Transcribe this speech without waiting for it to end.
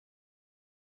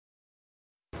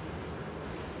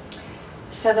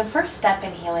So the first step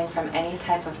in healing from any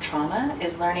type of trauma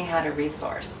is learning how to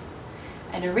resource.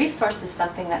 And a resource is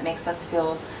something that makes us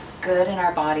feel good in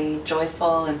our body,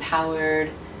 joyful,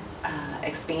 empowered,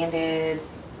 expanded,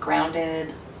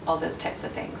 grounded, all those types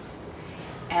of things.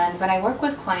 And when I work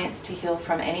with clients to heal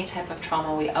from any type of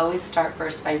trauma, we always start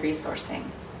first by resourcing.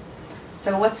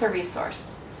 So what's a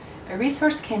resource? A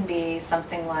resource can be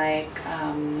something like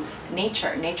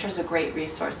nature. Nature's a great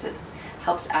resource. It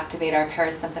helps activate our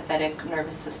parasympathetic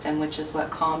nervous system, which is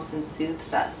what calms and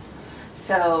soothes us.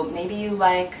 So maybe you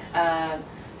like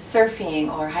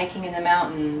surfing or hiking in the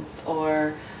mountains,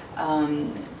 or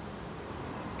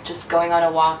just going on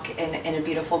a walk in a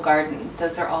beautiful garden.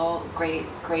 Those are all great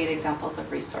examples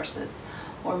of resources.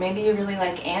 Or maybe you really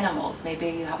like animals. Maybe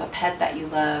you have a pet that you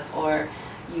love, or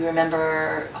you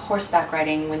remember horseback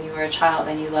riding when you were a child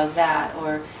and you love that,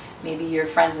 or maybe you're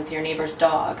friends with your neighbor's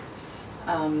dog.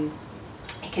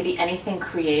 It could be anything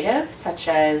creative, such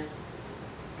as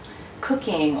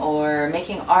cooking or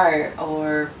making art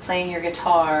or playing your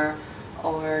guitar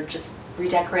or just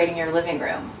redecorating your living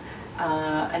room.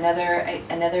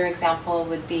 Another example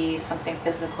would be something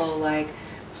physical like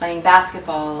playing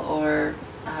basketball or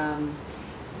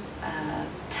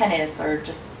tennis, or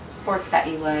just sports that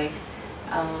you like.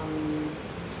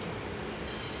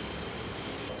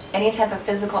 Any type of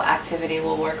physical activity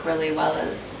will work really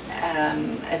well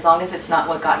as long as it's not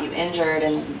what got you injured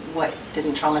and what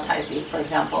didn't traumatize you. For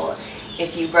example,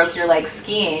 if you broke your leg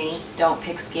skiing, don't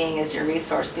pick skiing as your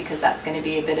resource, because that's going to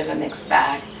be a bit of a mixed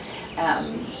bag.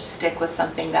 Stick with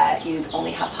something that you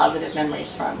only have positive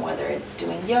memories from, whether it's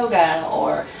doing yoga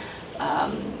or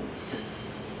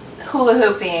hula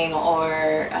hooping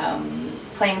or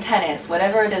playing tennis,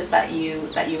 whatever it is that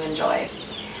you enjoy.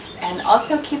 And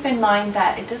also keep in mind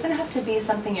that it doesn't have to be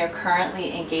something you're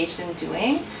currently engaged in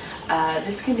doing.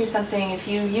 This can be something if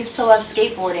you used to love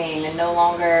skateboarding and no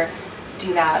longer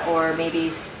do that, or maybe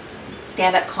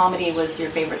stand-up comedy was your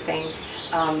favorite thing.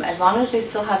 As long as they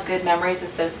still have good memories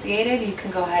associated, you can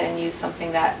go ahead and use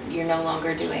something that you're no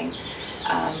longer doing.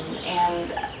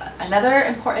 And another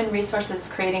important resource is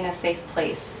creating a safe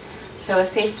place. So a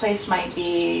safe place might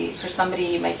be, for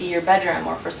somebody, it might be your bedroom,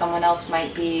 or for someone else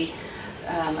might be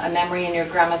a memory in your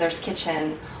grandmother's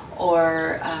kitchen,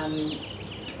 or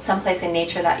someplace in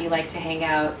nature that you like to hang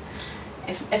out.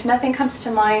 If nothing comes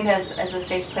to mind as a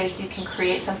safe place, you can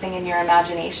create something in your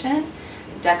imagination,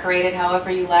 decorate it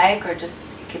however you like, or just,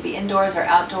 it could be indoors or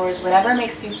outdoors, whatever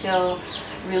makes you feel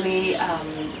really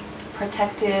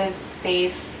protected,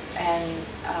 safe, and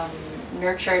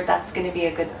nurtured. That's going to be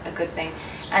a good thing.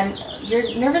 And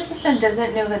your nervous system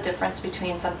doesn't know the difference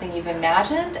between something you've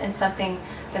imagined and something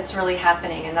that's really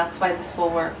happening, and that's why this will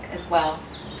work as well.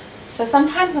 So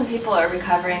sometimes when people are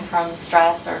recovering from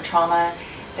stress or trauma,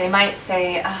 they might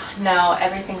say, oh, no,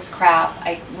 everything's crap,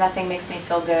 nothing makes me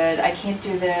feel good, I can't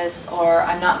do this, or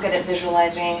I'm not good at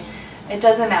visualizing. It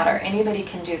doesn't matter, anybody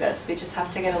can do this, we just have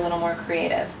to get a little more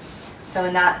creative. So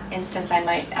in that instance I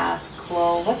might ask,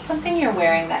 well, what's something you're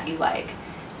wearing that you like?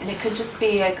 And it could just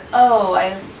be like, oh,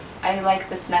 I like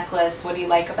this necklace, what do you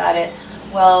like about it?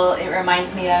 Well, it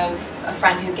reminds me of a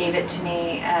friend who gave it to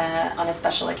me on a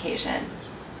special occasion.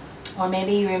 Or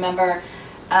maybe you remember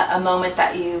a moment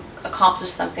that you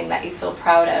accomplished something that you feel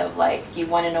proud of, like you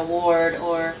won an award,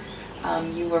 or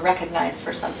you were recognized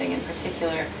for something in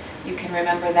particular. You can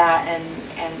remember that,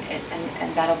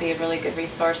 and that'll be a really good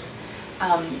resource.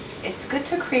 It's good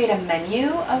to create a menu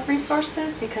of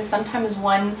resources, because sometimes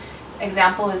one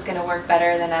example is going to work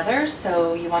better than others,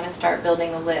 so you want to start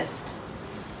building a list.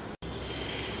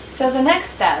 So the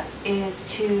next step is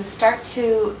to start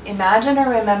to imagine or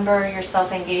remember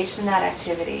yourself engaged in that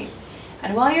activity.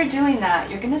 And while you're doing that,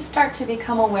 you're going to start to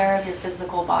become aware of your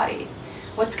physical body.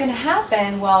 What's going to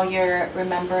happen while you're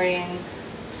remembering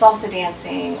salsa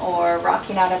dancing or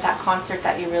rocking out at that concert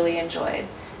that you really enjoyed?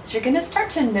 So you're going to start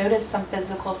to notice some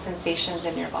physical sensations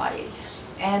in your body.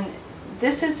 And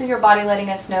this is your body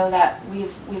letting us know that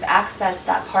we've accessed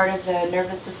that part of the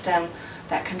nervous system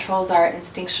that controls our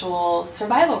instinctual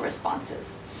survival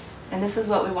responses. And this is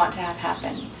what we want to have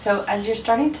happen. So as you're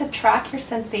starting to track your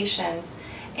sensations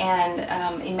and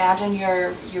imagine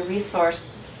your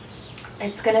resource,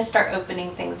 it's going to start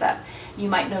opening things up. You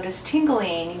might notice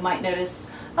tingling, you might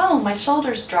notice, oh, my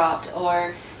shoulders dropped,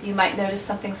 or you might notice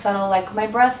something subtle like my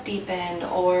breath deepened,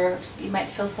 or you might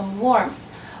feel some warmth.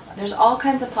 There's all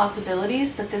kinds of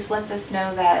possibilities, but this lets us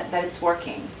know that it's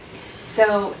working.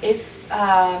 So if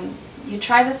you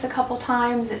try this a couple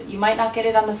times, you might not get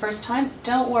it on the first time,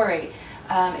 don't worry.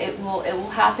 It will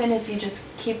happen if you just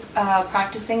keep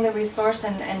practicing the resource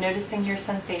and noticing your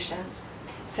sensations.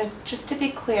 So just to be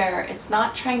clear, it's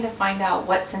not trying to find out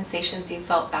what sensations you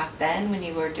felt back then when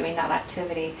you were doing that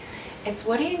activity. It's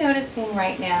what are you noticing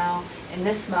right now in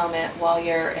this moment while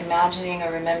you're imagining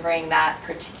or remembering that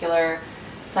particular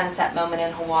sunset moment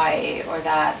in Hawaii or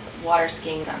that water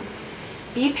skiing.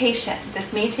 Be patient.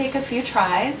 This may take a few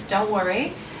tries, don't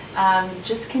worry.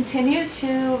 Just continue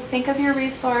to think of your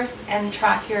resource and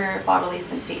track your bodily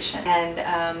sensation. And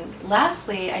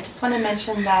lastly, I just want to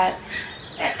mention that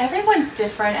everyone's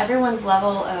different, everyone's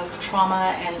level of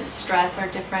trauma and stress are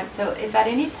different. So if at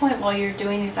any point while you're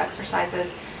doing these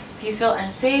exercises, if you feel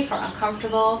unsafe or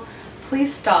uncomfortable,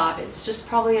 please stop. It's just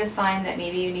probably a sign that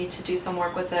maybe you need to do some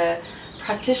work with a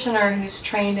practitioner who's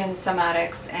trained in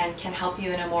somatics and can help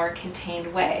you in a more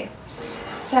contained way.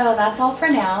 So that's all for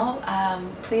now.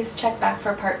 Please check back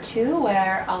for part 2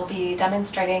 where I'll be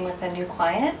demonstrating with a new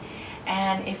client.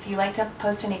 And if you'd like to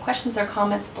post any questions or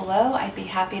comments below, I'd be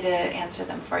happy to answer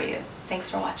them for you. Thanks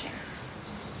for watching.